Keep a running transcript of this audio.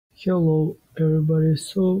Hello everybody,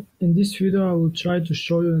 so in this video I will try to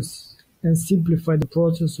show you and simplify the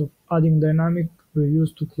process of adding dynamic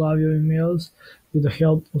reviews to Klaviyo emails with the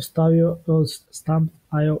help of Klaviyo's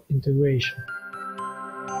Stamp.io integration.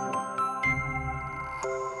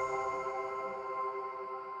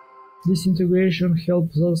 This integration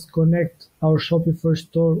helps us connect our Shopify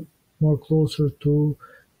store more closer to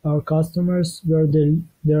our customers, where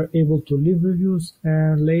they're able to leave reviews,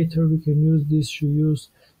 and later we can use these reviews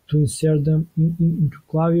to insert them into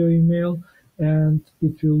Klaviyo email, and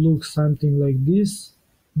it will look something like this.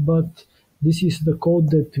 But this is the code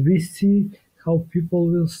that we see. How people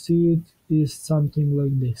will see it is something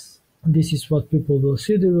like this. This is what people will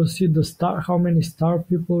see. They will see the star, how many star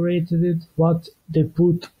people rated it, what they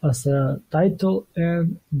put as a title,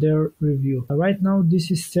 and their review. Right now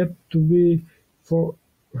this is set to be for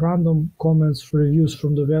random comments, reviews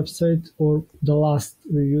from the website, or the last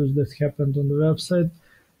reviews that happened on the website.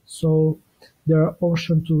 So there are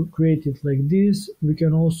options to create it like this. We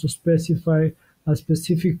can also specify a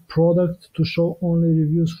specific product to show only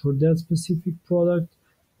reviews for that specific product,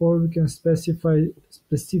 or we can specify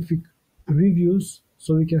specific reviews,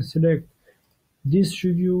 so we can select this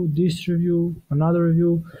review, another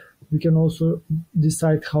review. We can also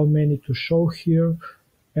decide how many to show here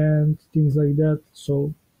and things like that.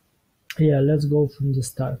 So yeah, let's go from the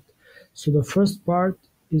start. So the first part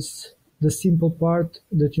is the simple part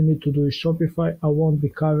that you need to do is Shopify. I won't be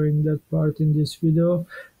covering that part in this video.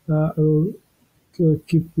 I will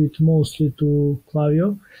keep it mostly to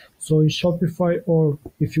Klaviyo. So in Shopify, or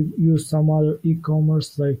if you use some other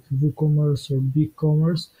e-commerce like WooCommerce or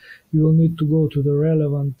BigCommerce, you will need to go to the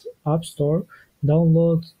relevant app store,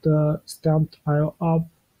 download the Stamp.io app,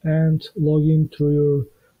 and log in through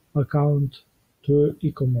your account to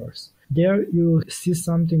e-commerce. There you will see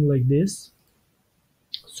something like this.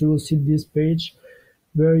 So you will see this page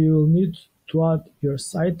where you will need to add your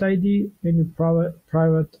site ID and your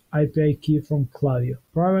private API key from Klaviyo.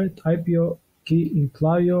 Private API key in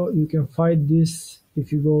Klaviyo, you can find this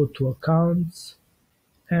if you go to accounts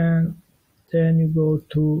and then you go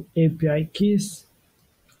to API keys,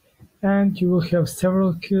 and you will have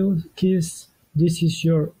several keys. This is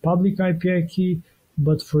your public API key,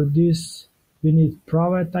 but for this we need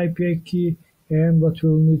private API key, and what we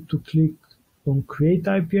will need to click on create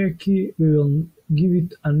API key. We will give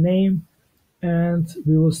it a name, and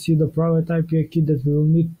we will see the private API key that we will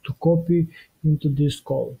need to copy into this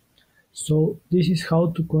call. So this is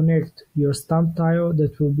how to connect your Stamp.io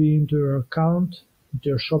that will be into your account, into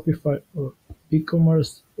your Shopify or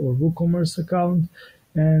BigCommerce or WooCommerce account,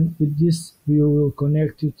 and with this we will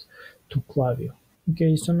connect it to Klaviyo.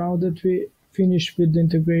 Okay, so now that we finished with the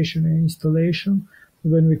integration and installation,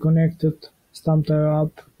 when we connected Stamp.io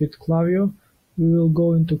app with Klaviyo, we will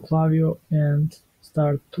go into Klaviyo and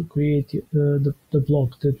start to create the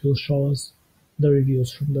block that will show us the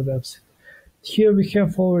reviews from the website. Here we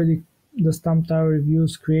have already the Stamp.io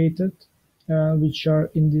reviews created, which are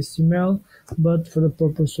in this email, but for the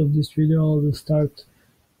purpose of this video I will start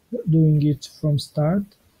doing it from start.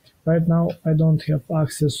 Right now I don't have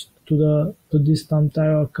access to this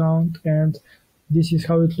Stamp.io account, and this is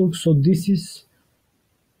how it looks. So this is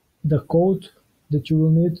the code that you will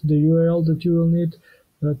need, the URL that you will need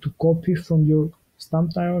to copy from your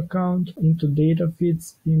Stamp.io account into data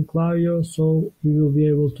feeds in Klaviyo, so we will be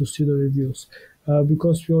able to see the reviews.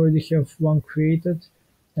 Because we already have one created,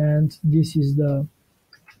 and this is the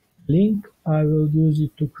link, I will use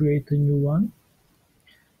it to create a new one.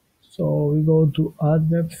 So we go to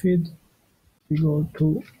add web feed, we go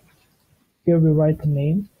to, here we write the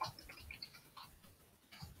name,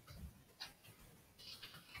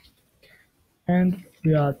 and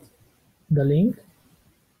we add the link,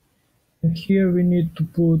 and here we need to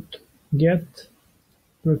put get,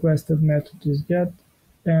 requested method is get,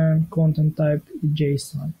 and content type is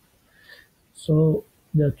JSON. So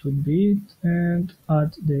that would be it, and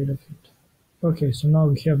add data feed. Okay, so now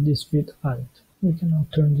we have this feed added. We can now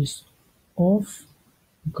turn this off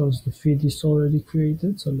because the feed is already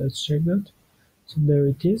created, so let's check that. So there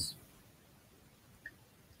it is.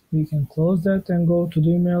 We can close that and go to the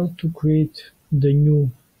email to create the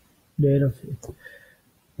new data feed.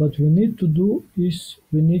 What we need to do is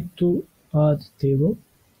we need to add table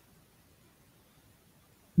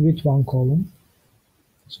with one column.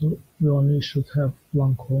 So we only should have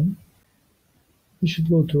one column. We should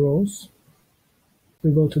go to rows.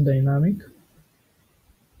 We go to dynamic,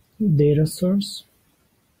 data source,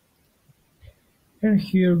 and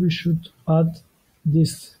here we should add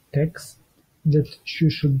this text that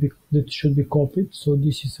should be copied. So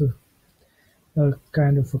this is a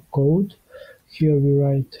kind of a code. Here we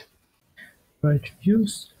write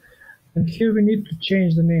reviews. And here we need to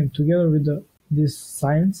change the name together with these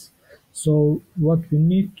signs. So what we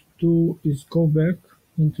need to do is go back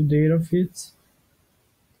into data feeds,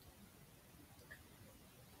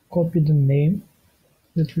 copy the name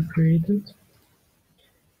that we created,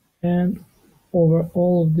 and over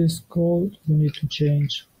all of this code we need to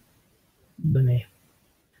change the name.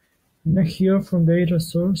 Now here from data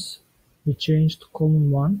source we change to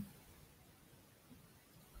column 1,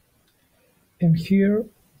 and here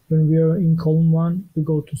when we are in column 1 we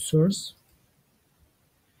go to source.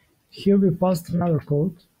 Here we passed another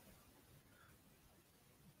code.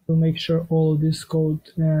 We'll make sure all of this code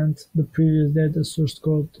and the previous data source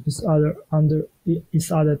code is added under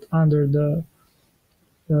the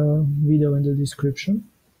video in the description.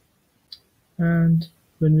 And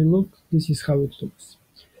when we look, this is how it looks.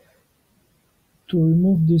 To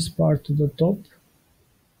remove this part to the top,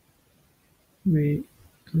 we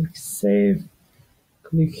click save,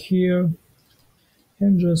 click here,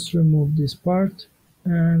 and just remove this part.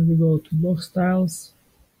 And we go to block styles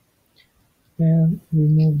and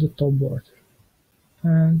remove the top border.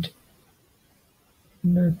 And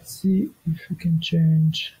let's see if we can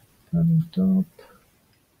change on top.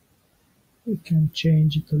 We can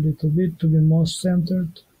change it a little bit to be more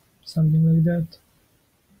centered, something like that.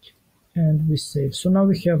 And we save. So now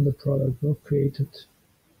we have the product we've created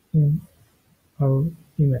in our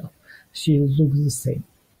email. See, it looks the same.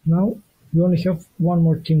 Now we only have one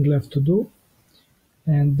more thing left to do,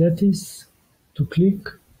 and that is to click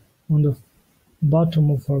on the bottom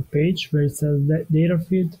of our page where it says data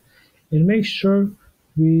feed and make sure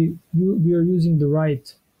we are using the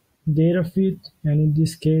right data feed, and in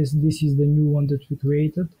this case this is the new one that we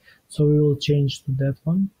created, so we will change to that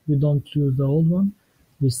one. We don't use the old one.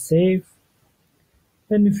 We save,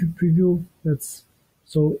 and if you preview, that's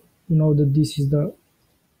so you know that this is the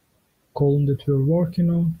column that we're working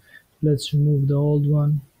on. Let's remove the old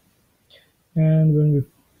one, and when we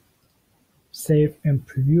save and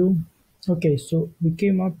preview, okay, so we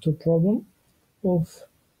came up to a problem of,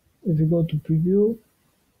 if we go to preview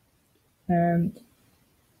and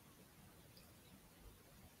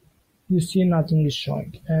you see nothing is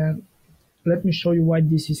showing, and let me show you why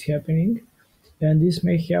this is happening. And this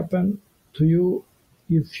may happen to you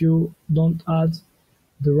if you don't add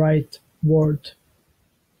the right word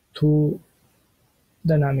to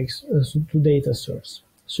dynamics, to data source.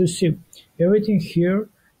 So you see everything here,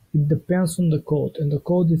 it depends on the code, and the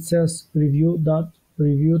code it says review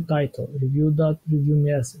title, review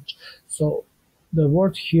message. So the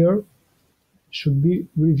word here should be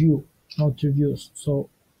review, not reviews. So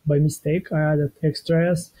by mistake I added extra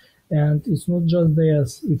s, and it's not just the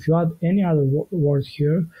s. If you add any other word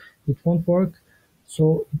here, it won't work.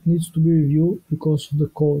 So it needs to be review because of the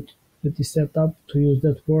code that is set up to use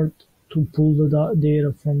that word to pull the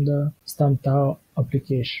data from the Stamped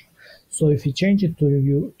application. So if you change it to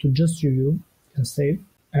review, to just review, and save,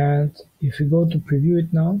 and if you go to preview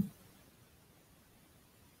it now,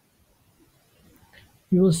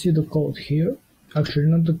 you will see the code here. Actually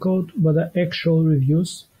not the code, but the actual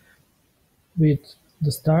reviews with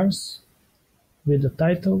the stars, with the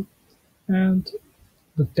title, and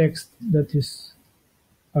the text that is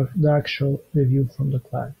the actual review from the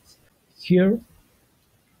clients. Here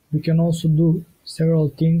we can also do several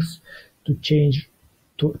things to change,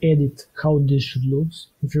 to edit how this should look.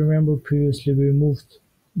 If you remember previously we removed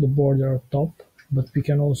the border at top, but we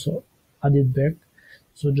can also add it back.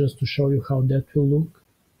 So just to show you how that will look.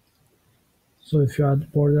 So if you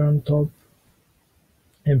add border on top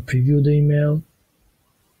and preview the email,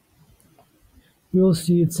 we will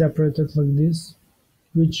see it separated like this,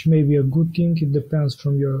 which may be a good thing. It depends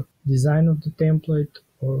from your design of the template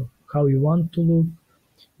or how you want to look.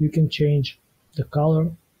 You can change the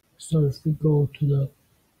color. So if we go to the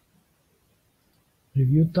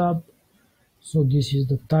review tab, so this is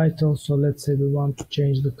the title. So let's say we want to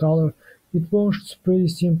change the color. It works pretty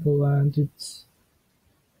simple, and it's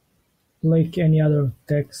like any other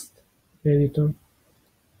text editor.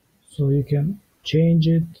 So you can change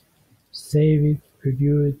it, save it,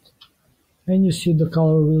 preview it, and you see the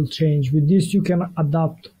color will change. With this you can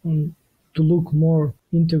adapt to look more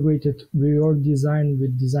integrated with your design,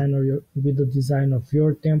 with the design of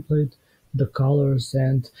your template, the colors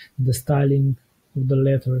and the styling of the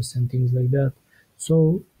letters and things like that.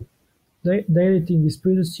 So the editing is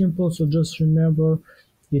pretty simple. So just remember,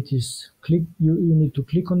 it is you need to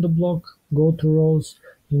click on the block, go to rows,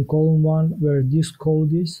 in column 1 where this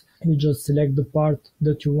code is, you just select the part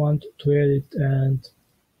that you want to edit and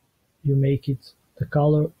you make it the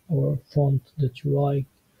color or font that you like.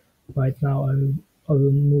 Right now I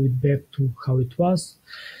will move it back to how it was,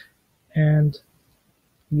 and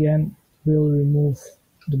again we'll remove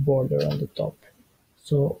the border on the top.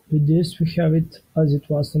 So with this we have it as it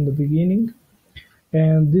was in the beginning,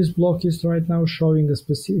 and this block is right now showing a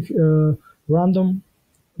specific random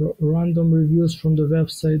reviews from the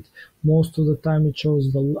website. Most of the time it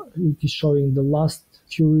is showing the last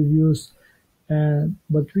few reviews,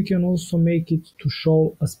 but we can also make it to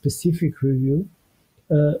show a specific review,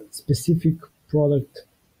 a specific product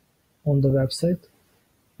on the website,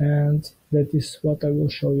 and that is what I will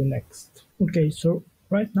show you next. Okay, so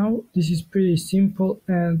right now this is pretty simple,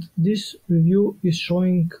 and this review is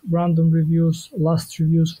showing random reviews, last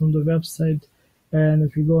reviews from the website. And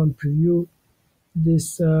if we go and preview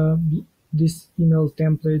this email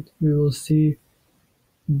template, we will see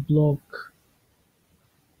block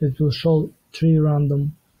that will show 3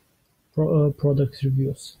 random product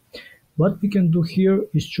reviews. What we can do here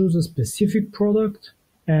is choose a specific product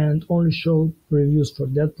and only show reviews for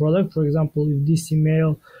that product. For example, if this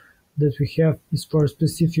email that we have is for a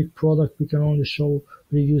specific product, we can only show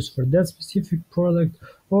reviews for that specific product,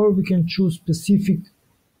 or we can choose specific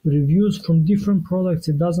reviews from different products.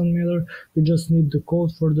 It doesn't matter, we just need the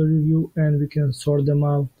code for the review and we can sort them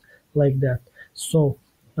out like that. So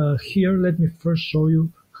here let me first show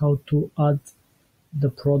you how to add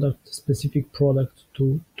the specific product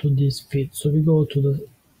to this feed. So we go to the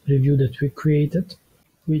review that we created,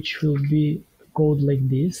 which will be code like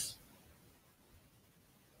this.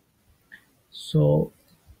 So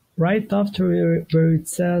right after where it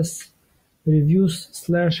says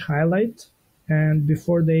reviews/highlight, and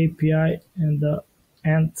before the API and the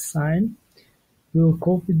and sign, we'll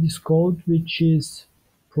copy this code, which is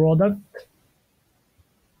product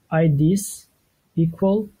IDs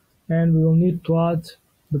equal, and we will need to add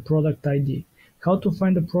the product ID. How to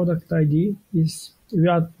find the product ID is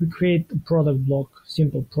we create a product block,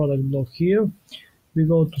 simple product block here. We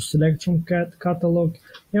go to select from catalog,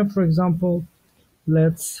 and for example,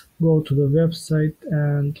 let's go to the website,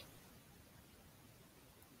 and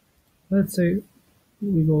let's say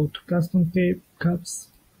we go to custom caps,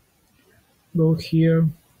 go here.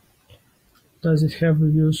 Does it have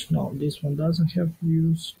reviews? No, this one doesn't have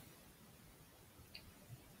reviews.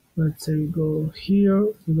 Let's say we go here,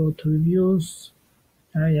 we go to reviews.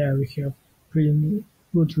 Yeah, we have pretty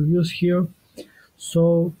good reviews here.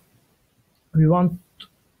 So we want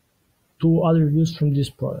to add reviews from this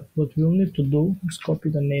product. What we'll need to do is copy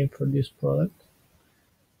the name for this product,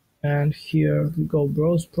 and here we go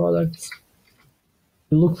browse products.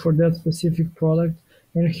 We look for that specific product,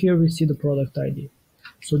 and here we see the product ID.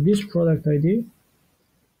 So this product ID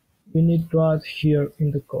we need to add here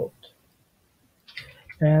in the code.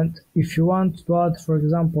 And if you want to add, for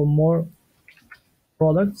example, more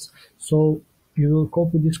products, so you will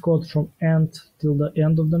copy this code from end till the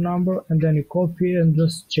end of the number, and then you copy and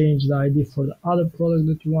just change the ID for the other product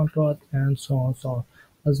that you want to add, and so on, so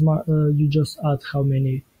on. You just add how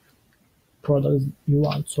many products you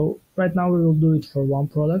want. So right now we will do it for one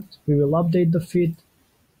product. We will update the feed,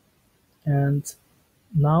 and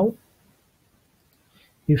now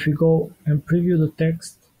if we go and preview the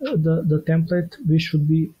text, the template, we should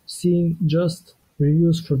be seeing just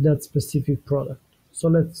reviews for that specific product. So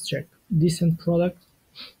let's check decent product.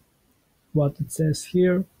 What it says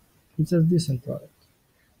here, it says decent product.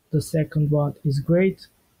 The second one is great.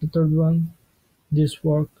 The third one, this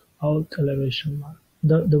workout elevation mark,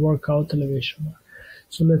 the workout elevation mark.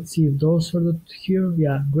 So let's see if those are here.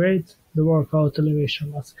 Yeah, great. The workout elevation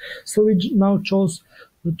marks. So we now chose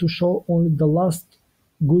to show only the last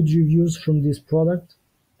good reviews from this product,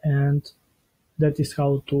 and that is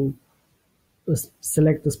how to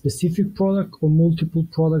select a specific product or multiple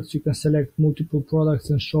products. You can select multiple products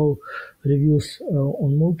and show reviews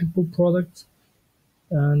on multiple products,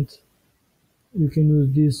 and you can use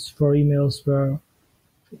this for emails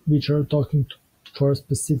which are talking for a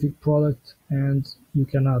specific product, and you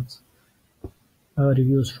can add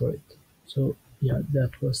reviews for it. So yeah,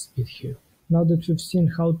 that was it here. Now that we've seen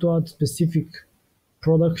how to add specific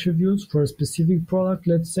product reviews for a specific product,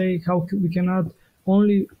 let's say how we can add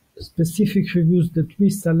only specific reviews that we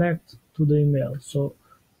select to the email. So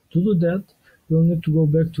to do that, we'll need to go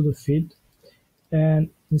back to the feed, and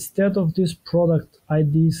instead of this product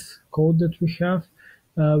IDs code that we have,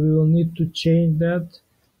 we will need to change that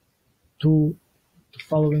to the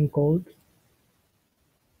following code,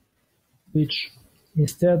 which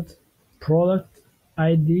instead product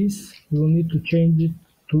IDs, we will need to change it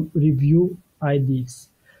to review IDs.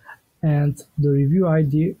 And the review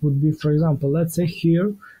ID would be, for example, let's say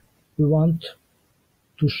here we want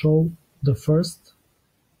to show the first.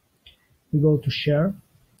 We go to share,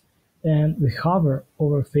 and we hover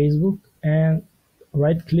over Facebook and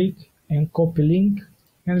right click and copy link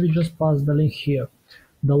and we just pass the link here.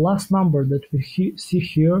 The last number that we see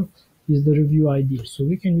here is the review ID. So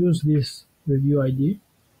we can use this review ID.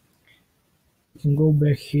 We can go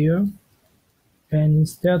back here, and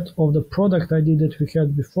instead of the product ID that we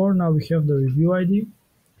had before, now we have the review ID.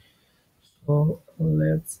 So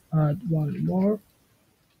let's add one more.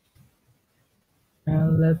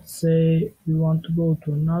 And let's say we want to go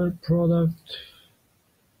to another product.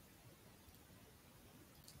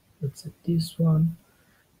 Let's say this one.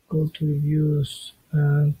 Go to reviews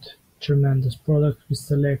and tremendous product. We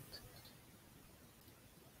select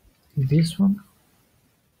this one.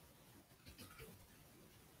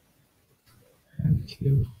 And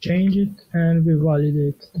here we change it and we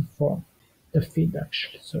validate the form, the feed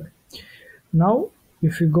actually, sorry. Now,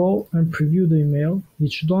 if we go and preview the email,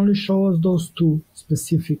 it should only show us those two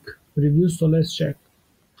specific reviews, so let's check.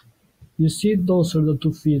 You see, those are the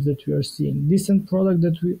two feeds that we are seeing. Decent product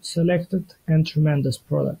that we selected and tremendous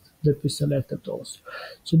product that we selected also.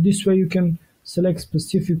 So this way you can select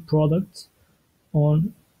specific products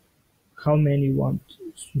on how many you want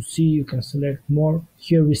to see. You can select more.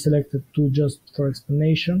 Here we selected two just for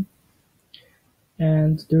explanation.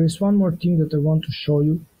 And there is one more thing that I want to show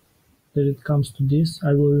you that it comes to this.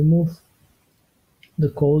 I will remove the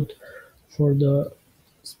code for the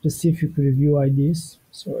specific review IDs.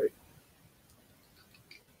 Sorry.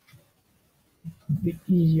 It'd be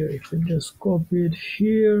easier if I just copy it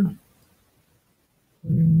here.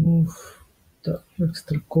 Remove the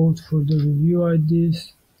extra code for the review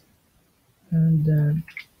IDs. And then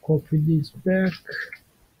copy this back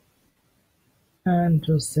and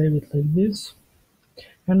just save it like this.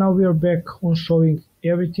 And now we are back on showing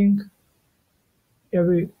everything,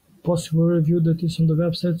 every possible review that is on the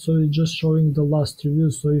website. So it's just showing the last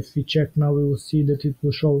reviews. So if we check now, we will see that it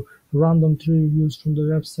will show random 3 reviews from the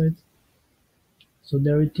website. So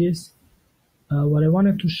there it is. What I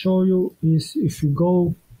wanted to show you is if you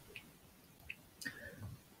go,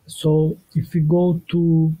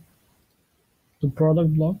 to the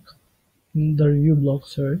product block, the review block,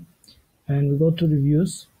 sorry, and we go to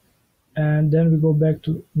reviews, and then we go back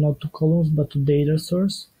to not to columns but to data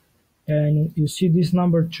source, and you see this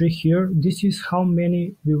number 3 here. This is how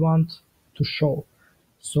many we want to show.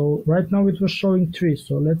 So right now it was showing 3.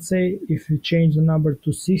 So let's say if we change the number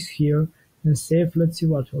to 6 here and save, let's see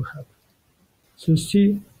what will happen. So you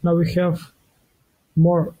see now we have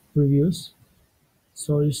more reviews.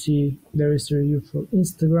 So you see there is a review for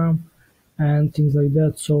Instagram and things like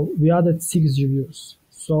that. So we added 6 reviews.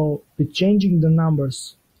 So we're changing the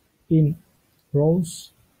numbers in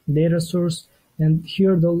rows, data source, and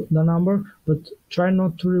here the number, but try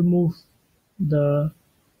not to remove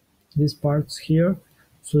these parts here.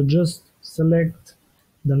 So just select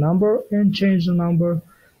the number and change the number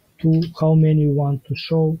to how many you want to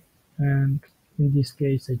show. And in this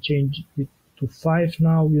case I changed it to 5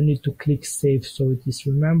 now. You need to click save so it is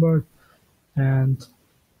remembered, and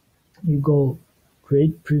you go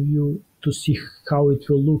create preview to see how it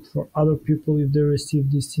will look for other people if they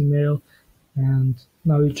receive this email. And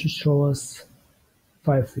now it should show us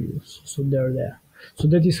 5 reviews, so they're there. So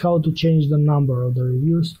that is how to change the number of the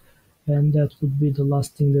reviews, and that would be the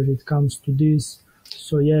last thing that it comes to this.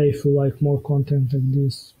 So yeah, if you like more content like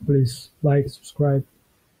this, please like, subscribe,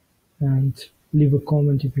 and leave a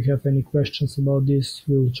comment if you have any questions about this.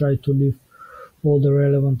 We'll try to leave all the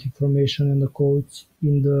relevant information and the codes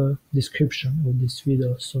in the description of this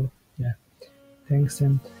video. So yeah, thanks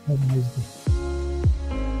and have a nice day.